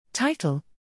Title: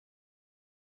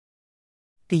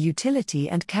 The Utility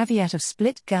and Caveat of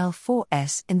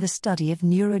split-GAL4s in the Study of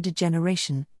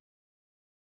Neurodegeneration.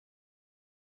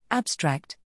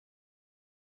 Abstract: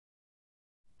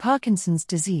 Parkinson's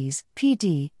disease,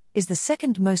 PD, is the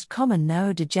second most common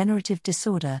neurodegenerative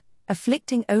disorder,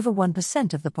 afflicting over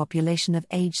 1% of the population of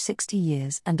age 60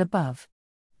 years and above.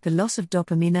 The loss of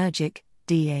dopaminergic,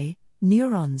 DA,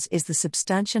 neurons is the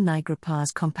substantia nigra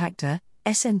pars compacta,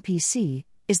 SNPC,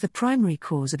 is the primary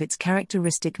cause of its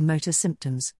characteristic motor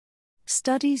symptoms.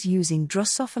 Studies using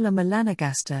Drosophila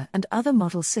melanogaster and other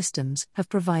model systems have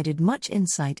provided much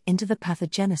insight into the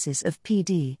pathogenesis of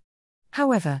PD.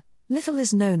 However, little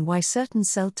is known why certain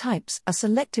cell types are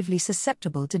selectively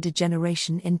susceptible to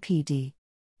degeneration in PD.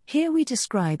 Here we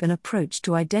describe an approach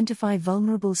to identify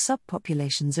vulnerable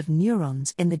subpopulations of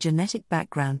neurons in the genetic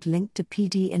background linked to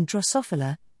PD in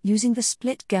Drosophila, using the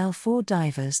split-GAL4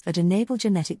 drivers that enable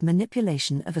genetic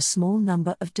manipulation of a small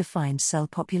number of defined cell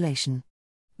population.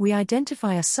 We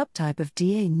identify a subtype of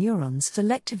DA neurons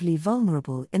selectively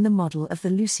vulnerable in the model of the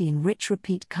leucine-rich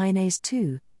repeat kinase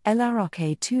 2,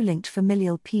 LRRK2-linked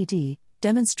familial PD,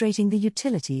 demonstrating the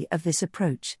utility of this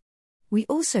approach. We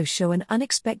also show an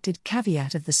unexpected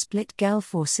caveat of the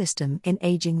split-GAL4 system in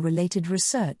aging-related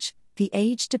research, the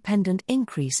age-dependent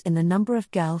increase in the number of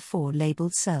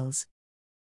GAL4-labeled cells.